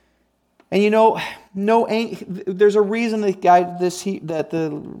 And there's a reason that the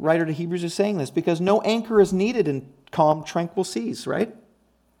writer to Hebrews is saying this, because no anchor is needed in calm, tranquil seas, right?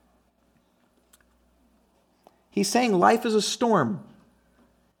 He's saying life is a storm.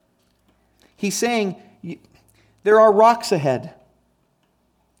 He's saying there are rocks ahead.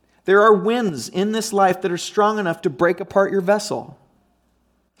 There are winds in this life that are strong enough to break apart your vessel.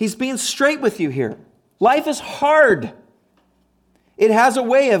 He's being straight with you here. Life is hard. It has a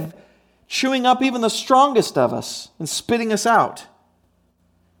way of chewing up even the strongest of us and spitting us out.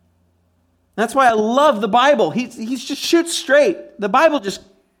 That's why I love the Bible. He just shoots straight. The Bible just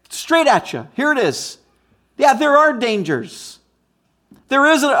straight at you. Here it is. Yeah, there are dangers. There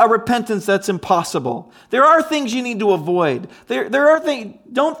is a repentance that's impossible. There are things you need to avoid. There are things.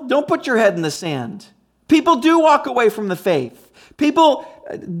 Don't put your head in the sand. People do walk away from the faith.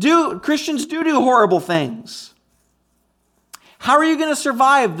 Christians do horrible things. How are you going to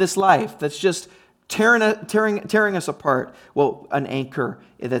survive this life that's just tearing us apart? Well, an anchor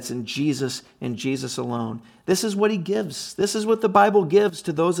that's in Jesus and Jesus alone. This is what he gives. This is what the Bible gives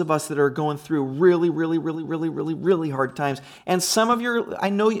to those of us that are going through really, really, really, really, really, really hard times. And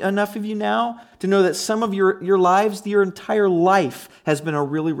I know enough of you now to know that some of your lives, your entire life has been a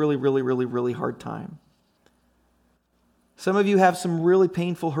really, really, really, really, really hard time. Some of you have some really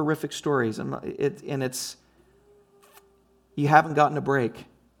painful, horrific stories, you haven't gotten a break.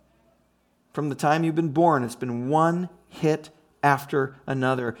 From the time you've been born, it's been one hit after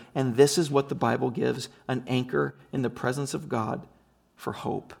another. And this is what the Bible gives, an anchor in the presence of God for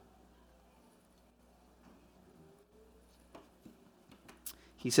hope.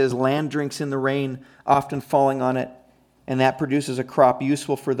 He says, land drinks in the rain, often falling on it, and that produces a crop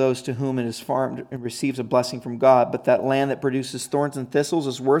useful for those to whom it is farmed and receives a blessing from God. But that land that produces thorns and thistles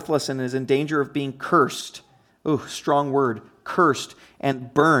is worthless and is in danger of being cursed. Ooh, strong word. Cursed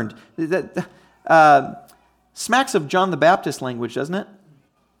and burned. That smacks of John the Baptist language, doesn't it?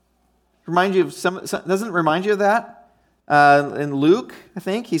 Doesn't it remind you of that? In Luke, I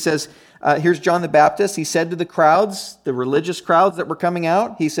think, he says, here's John the Baptist. He said to the crowds, the religious crowds that were coming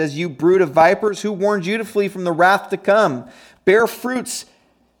out, he says, "You brood of vipers, who warned you to flee from the wrath to come? Bear fruits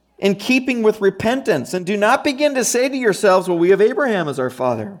in keeping with repentance, and do not begin to say to yourselves, well, we have Abraham as our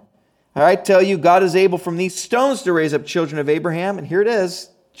father. I tell you, God is able from these stones to raise up children of Abraham." And here it is,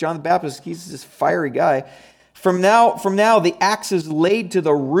 John the Baptist, he's this fiery guy. From now, the axe is laid to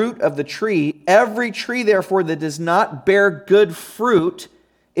the root of the tree. Every tree, therefore, that does not bear good fruit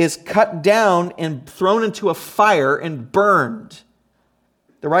is cut down and thrown into a fire and burned.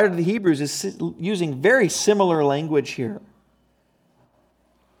 The writer of the Hebrews is using very similar language here.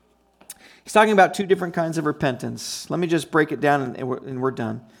 He's talking about two different kinds of repentance. Let me just break it down and we're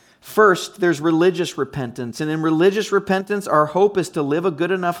done. First, there's religious repentance. And in religious repentance, our hope is to live a good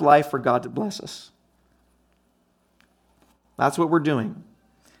enough life for God to bless us. That's what we're doing.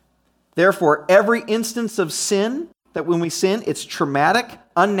 Therefore, every instance of sin, that when we sin, it's traumatic,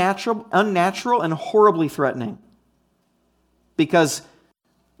 unnatural, and horribly threatening. Because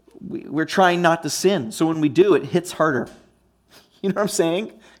we're trying not to sin. So when we do, it hits harder. You know what I'm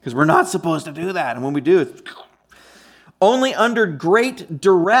saying? Because we're not supposed to do that. And when we do, it's... Only under great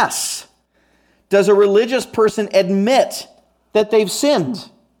duress does a religious person admit that they've sinned.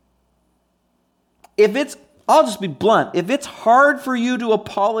 I'll just be blunt, if it's hard for you to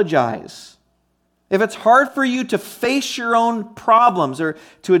apologize, if it's hard for you to face your own problems or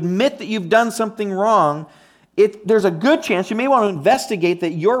to admit that you've done something wrong, there's a good chance you may want to investigate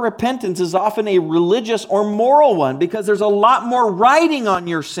that your repentance is often a religious or moral one because there's a lot more riding on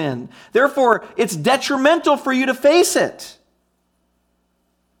your sin. Therefore, it's detrimental for you to face it.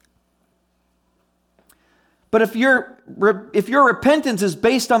 But if your repentance is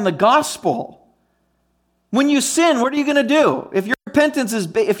based on the gospel, when you sin, what are you going to do? If your repentance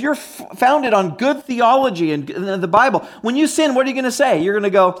if you're founded on good theology and the Bible, when you sin, what are you going to say? You're going to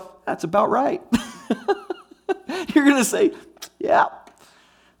go, that's about right. You're going to say, yeah,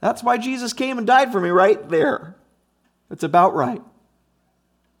 that's why Jesus came and died for me right there. It's about right.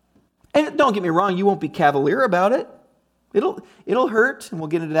 And don't get me wrong, you won't be cavalier about it. It'll hurt, and we'll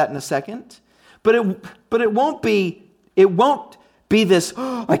get into that in a second. But it won't be this,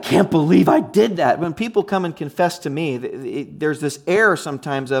 oh, I can't believe I did that. When people come and confess to me, there's this air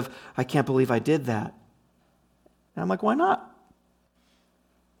sometimes of, I can't believe I did that. And I'm like, why not?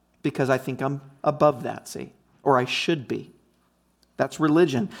 Because I think I'm above that, see? Or I should be. That's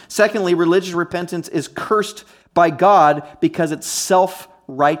religion. Secondly, religious repentance is cursed by God because it's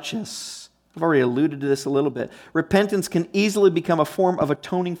self-righteous. I've already alluded to this a little bit. Repentance can easily become a form of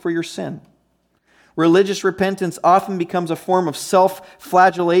atoning for your sin. Religious repentance often becomes a form of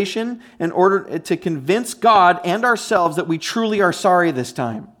self-flagellation in order to convince God and ourselves that we truly are sorry this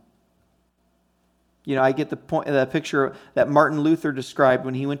time. You know, I get the picture that Martin Luther described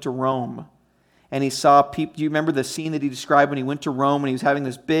when he went to Rome. And he saw people. Do you remember the scene that he described when he went to Rome and he was having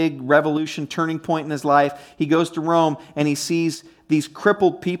this big revolution, turning point in his life? He goes to Rome and he sees these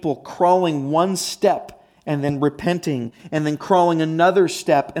crippled people crawling one step and then repenting, and then crawling another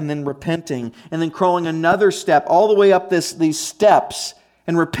step and then repenting, and then crawling another step, all the way up these steps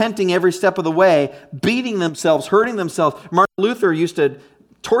and repenting every step of the way, beating themselves, hurting themselves. Martin Luther used to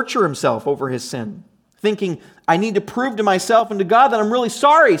torture himself over his sin, thinking, I need to prove to myself and to God that I'm really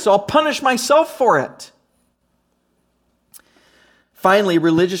sorry, so I'll punish myself for it. Finally,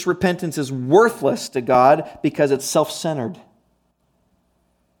 religious repentance is worthless to God because it's self-centered.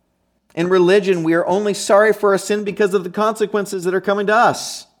 In religion, we are only sorry for our sin because of the consequences that are coming to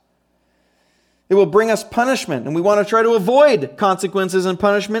us. It will bring us punishment, and we want to try to avoid consequences and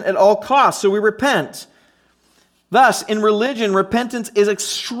punishment at all costs, so we repent. Thus, in religion, repentance is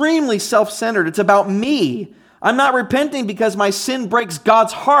extremely self-centered. It's about me. I'm not repenting because my sin breaks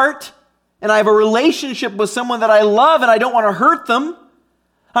God's heart and I have a relationship with someone that I love and I don't want to hurt them.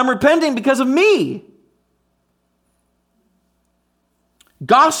 I'm repenting because of me.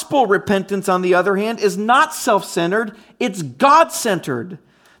 Gospel repentance, on the other hand, is not self-centered. It's God-centered.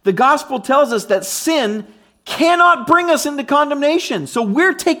 The gospel tells us that sin cannot bring us into condemnation, so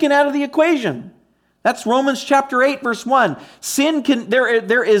we're taken out of the equation. That's Romans chapter 8, verse 1.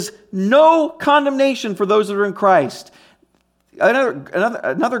 There is no condemnation for those that are in Christ.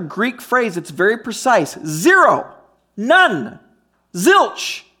 Another Greek phrase that's very precise. Zero. None.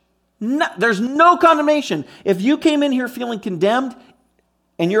 Zilch. No, there's no condemnation. If you came in here feeling condemned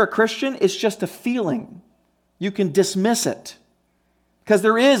and you're a Christian, it's just a feeling. You can dismiss it. Because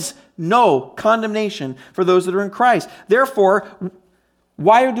there is no condemnation for those that are in Christ. Therefore,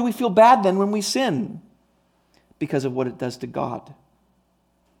 why do we feel bad then when we sin? Because of what it does to God.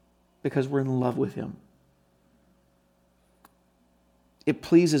 Because we're in love with Him. It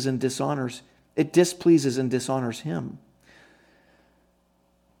pleases and dishonors. It displeases and dishonors Him.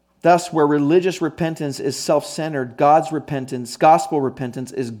 Thus, where religious repentance is self-centered, gospel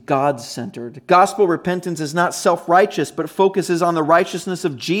repentance is God-centered. Gospel repentance is not self-righteous, but focuses on the righteousness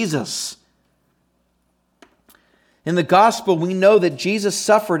of Jesus. In the gospel, we know that Jesus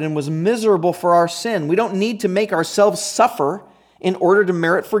suffered and was miserable for our sin. We don't need to make ourselves suffer in order to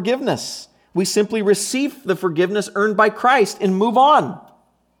merit forgiveness. We simply receive the forgiveness earned by Christ and move on.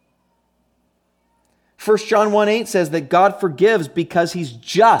 1 John 1:8 says that God forgives because He's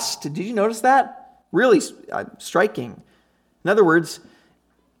just. Did you notice that? Really striking. In other words,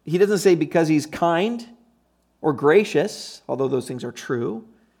 He doesn't say because He's kind or gracious, although those things are true.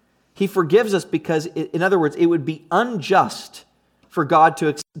 He forgives us because, in other words, it would be unjust for God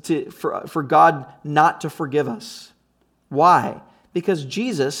for God not to forgive us. Why? Because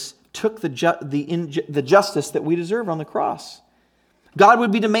Jesus took the justice that we deserve on the cross. God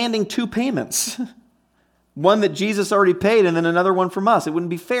would be demanding two payments. One that Jesus already paid and then another one from us. It wouldn't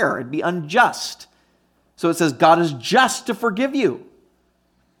be fair. It'd be unjust. So it says God is just to forgive you.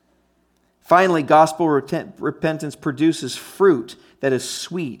 Finally, gospel repentance produces fruit that is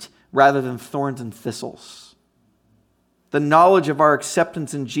sweet rather than thorns and thistles. The knowledge of our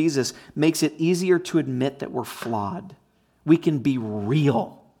acceptance in Jesus makes it easier to admit that we're flawed. We can be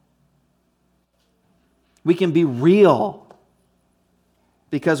real. We can be real.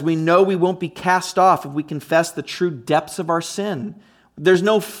 because we know we won't be cast off if we confess the true depths of our sin. There's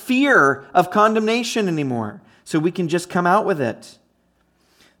no fear of condemnation anymore, so we can just come out with it.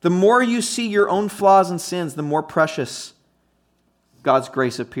 The more you see your own flaws and sins, the more precious God's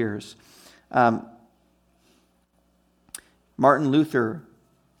grace appears. Martin Luther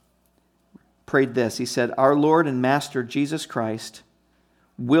prayed this. He said, "Our Lord and Master Jesus Christ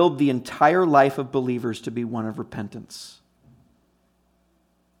willed the entire life of believers to be one of repentance."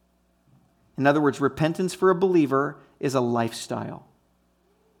 In other words, repentance for a believer is a lifestyle.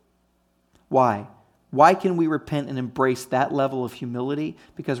 Why? Why can we repent and embrace that level of humility?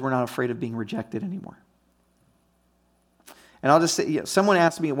 Because we're not afraid of being rejected anymore. And I'll just say, someone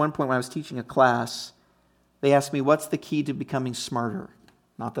asked me at one point when I was teaching a class, they asked me, what's the key to becoming smarter?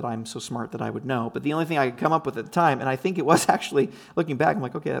 Not that I'm so smart that I would know, but the only thing I could come up with at the time, and I think it was actually, looking back, I'm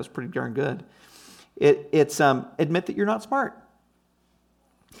like, okay, that was pretty darn good. It's admit that you're not smart.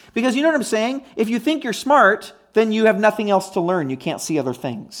 Because you know what I'm saying? If you think you're smart, then you have nothing else to learn. You can't see other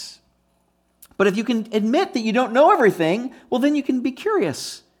things. But if you can admit that you don't know everything, well, then you can be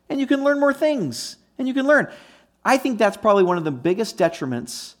curious and you can learn more things and you can learn. I think that's probably one of the biggest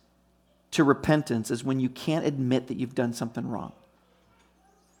detriments to repentance is when you can't admit that you've done something wrong.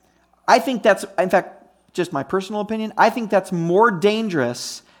 I think that's, in fact, just my personal opinion, I think that's more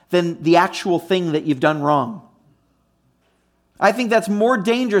dangerous than the actual thing that you've done wrong. I think that's more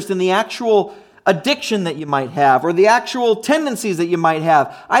dangerous than the actual addiction that you might have or the actual tendencies that you might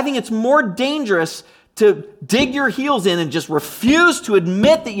have. I think it's more dangerous to dig your heels in and just refuse to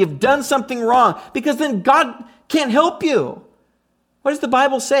admit that you've done something wrong, because then God can't help you. What does the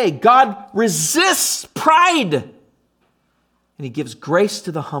Bible say? God resists pride and He gives grace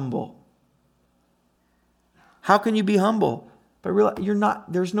to the humble. How can you be humble? But realize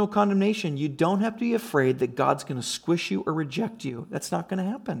there's no condemnation. You don't have to be afraid that God's going to squish you or reject you. That's not going to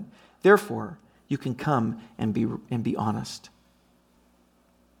happen. Therefore, you can come and be honest.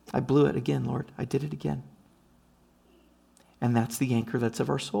 I blew it again, Lord. I did it again. And that's the anchor that's of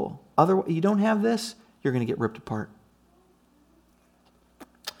our soul. Otherwise, you don't have this, you're going to get ripped apart.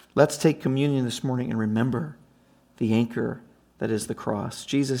 Let's take communion this morning and remember the anchor that is the cross.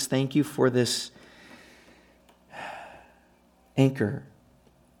 Jesus, thank you for this anchor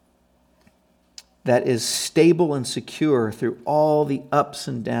that is stable and secure through all the ups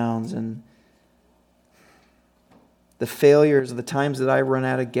and downs and the failures, the times that I run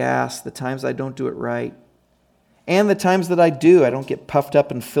out of gas, the times I don't do it right, and the times that I do, I don't get puffed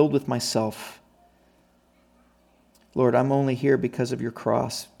up and filled with myself. Lord, I'm only here because of your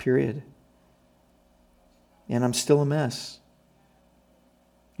cross, period. And I'm still a mess.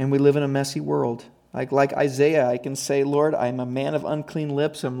 And we live in a messy world. Like Isaiah, I can say, Lord, I'm a man of unclean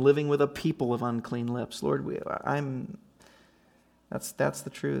lips. I'm living with a people of unclean lips. Lord, that's the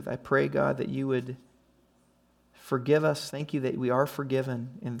truth. I pray, God, that you would forgive us. Thank you that we are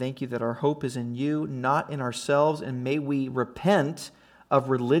forgiven. And thank you that our hope is in you, not in ourselves. And may we repent of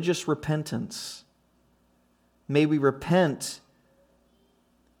religious repentance. May we repent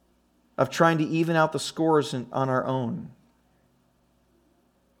of trying to even out the scores on our own.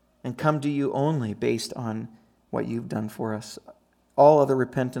 And come to you only based on what you've done for us. All other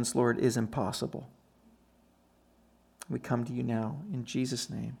repentance, Lord, is impossible. We come to you now in Jesus'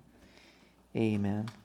 name. Amen.